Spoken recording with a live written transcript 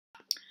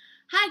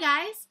Hi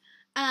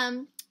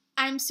guys!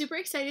 I'm super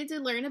excited to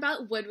learn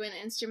about woodwind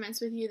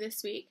instruments with you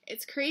this week.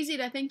 It's crazy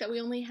to think that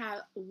we only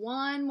have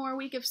one more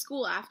week of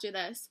school after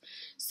this.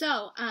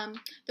 So,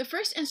 the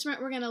first instrument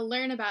we're going to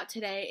learn about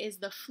today is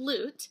the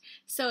flute.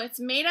 So it's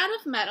made out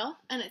of metal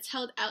and it's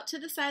held out to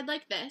the side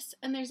like this,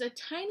 and there's a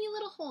tiny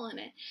little hole in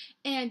it,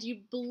 and you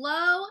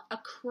blow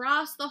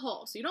across the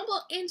hole. So you don't blow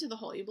into the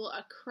hole, you blow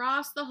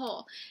across the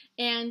hole,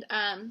 and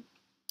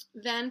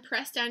then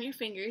press down your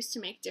fingers to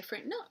make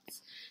different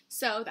notes.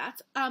 So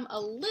that's a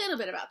little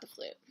bit about the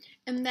flute.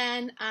 And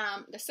then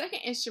the second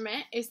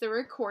instrument is the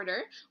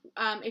recorder.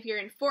 If you're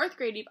in 4th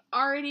grade, you've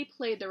already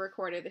played the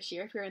recorder this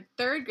year. If you're in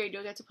 3rd grade,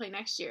 you'll get to play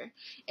next year.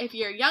 If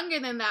you're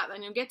younger than that,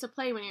 then you'll get to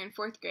play when you're in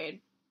 4th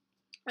grade.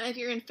 And if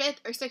you're in 5th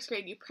or 6th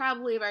grade, you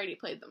probably have already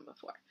played them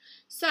before.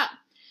 So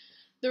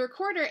the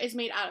recorder is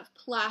made out of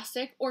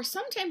plastic, or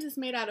sometimes it's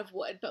made out of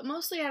wood, but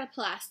mostly out of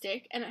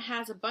plastic, and it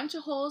has a bunch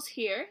of holes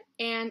here,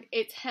 and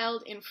it's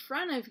held in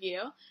front of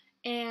you,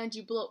 and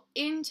you blow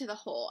into the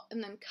hole,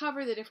 and then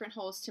cover the different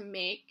holes to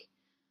make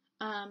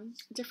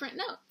different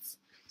notes.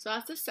 So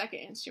that's the second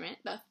instrument.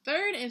 The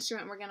third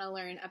instrument we're going to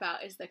learn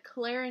about is the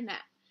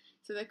clarinet.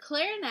 So the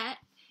clarinet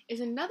is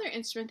another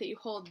instrument that you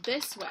hold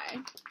this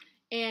way,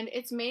 and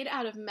it's made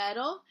out of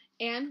metal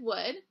and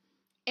wood,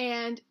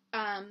 and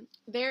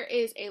there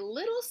is a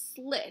little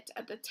slit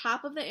at the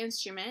top of the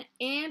instrument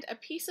and a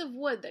piece of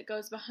wood that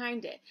goes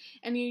behind it,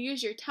 and you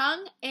use your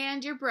tongue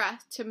and your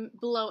breath to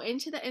blow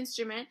into the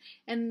instrument,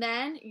 and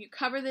then you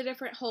cover the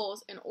different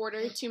holes in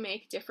order to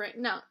make different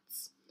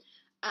notes.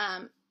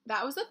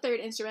 That was the third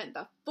instrument.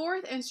 The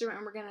fourth instrument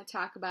we're going to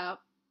talk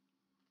about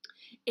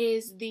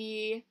is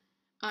the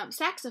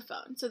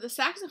saxophone. So the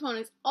saxophone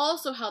is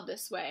also held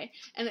this way,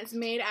 and it's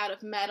made out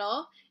of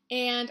metal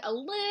and a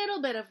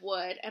little bit of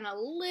wood and a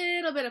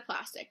little bit of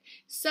plastic.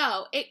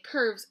 So it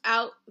curves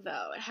out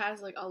though. It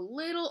has like a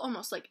little,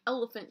 almost like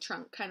elephant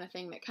trunk kind of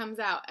thing that comes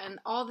out, and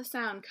all the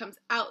sound comes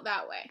out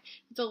that way.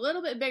 It's a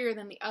little bit bigger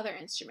than the other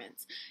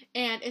instruments,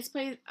 and it's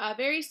played a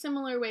very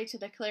similar way to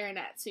the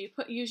clarinet. So you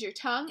use your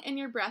tongue and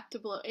your breath to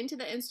blow into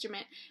the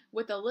instrument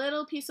with a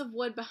little piece of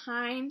wood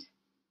behind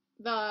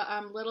the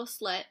little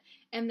slit,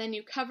 and then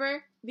you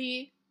cover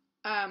the,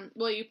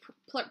 you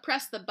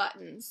press the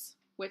buttons,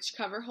 which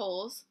cover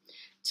holes,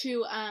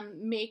 to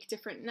make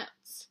different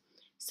notes.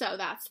 So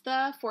that's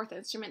the fourth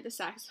instrument, the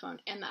saxophone.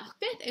 And the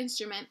fifth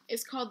instrument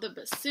is called the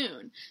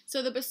bassoon.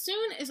 So the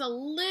bassoon is a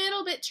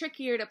little bit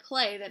trickier to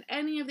play than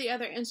any of the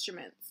other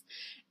instruments.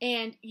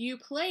 And you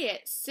play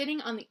it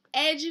sitting on the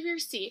edge of your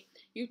seat.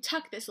 You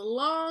tuck this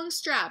long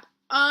strap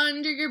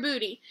under your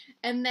booty,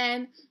 and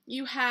then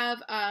you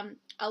have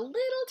a little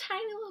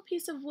tiny little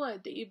piece of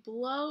wood that you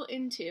blow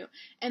into,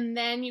 and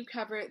then you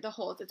cover the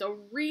holes. It's a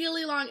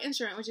really long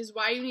instrument, which is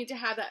why you need to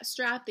have that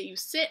strap that you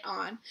sit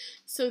on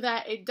so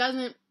that it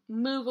doesn't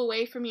move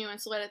away from you and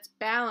so that it's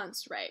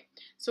balanced right.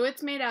 So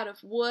it's made out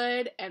of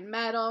wood and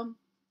metal,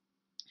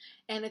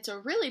 and it's a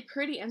really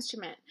pretty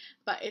instrument,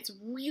 but it's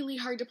really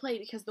hard to play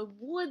because the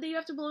wood that you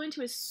have to blow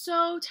into is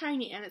so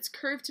tiny, and it's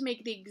curved to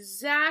make the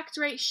exact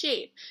right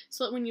shape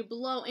so that when you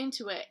blow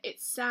into it, it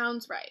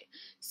sounds right.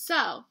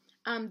 So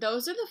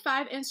those are the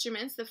 5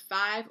 instruments, the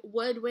 5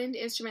 woodwind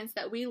instruments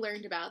that we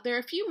learned about. There are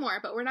a few more,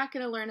 but we're not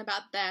going to learn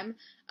about them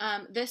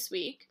this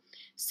week.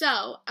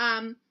 So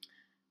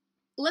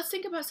let's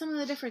think about some of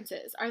the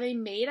differences.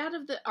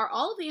 Are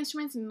all of the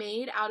instruments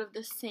made out of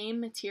the same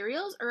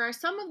materials, or are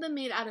some of them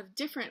made out of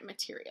different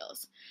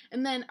materials?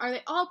 And then, are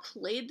they all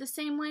played the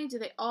same way? Do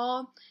they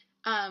all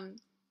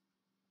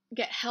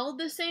get held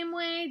the same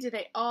way? Do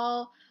they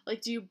all,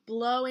 do you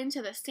blow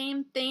into the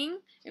same thing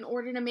in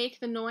order to make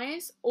the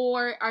noise,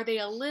 or are they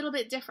a little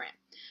bit different?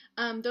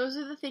 Those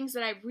are the things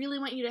that I really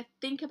want you to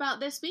think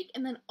about this week.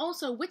 And then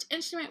also, which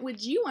instrument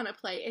would you want to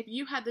play if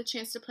you had the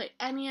chance to play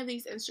any of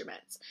these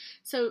instruments?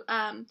 So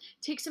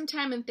take some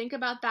time and think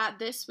about that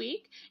this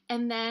week.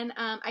 And then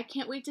I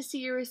can't wait to see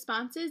your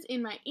responses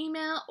in my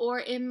email or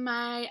in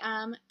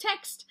my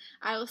text.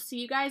 I will see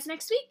you guys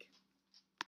next week.